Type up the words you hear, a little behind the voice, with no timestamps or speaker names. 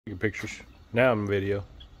Taking pictures. Now I'm in video.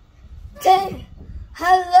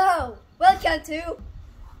 Hello! Welcome to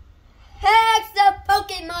the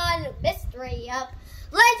Pokemon Mystery of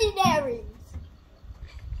Legendaries.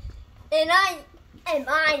 And I'm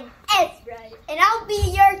Ezra, and I'll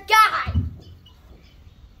be your guide.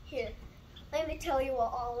 Here, let me tell you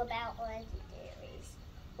all about Legendaries.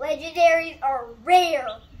 Legendaries are rare.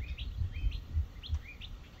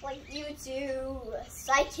 Like you do,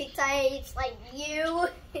 psychic types like you.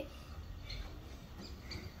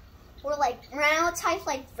 Or like ground types,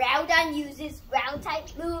 like Groudon uses ground type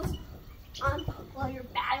moves while you're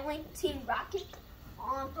battling Team Rocket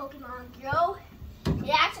on Pokemon Go. It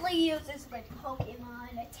actually uses like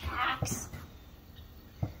Pokemon attacks.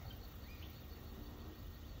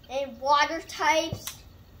 And water types.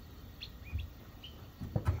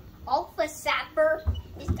 Alpha Sapper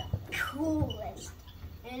is the coolest.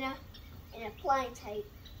 And a flying type.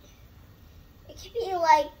 It could be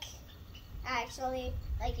like, actually,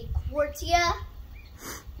 like a Quartia.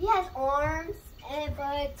 He has arms,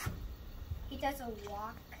 but he doesn't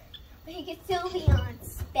walk. But he can still be on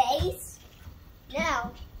space.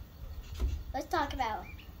 Now, let's talk about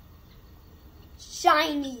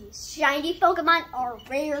shinies. Shiny Pokemon are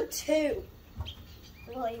rare too.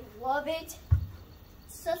 Really love it.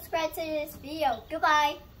 Subscribe to this video.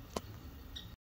 Goodbye.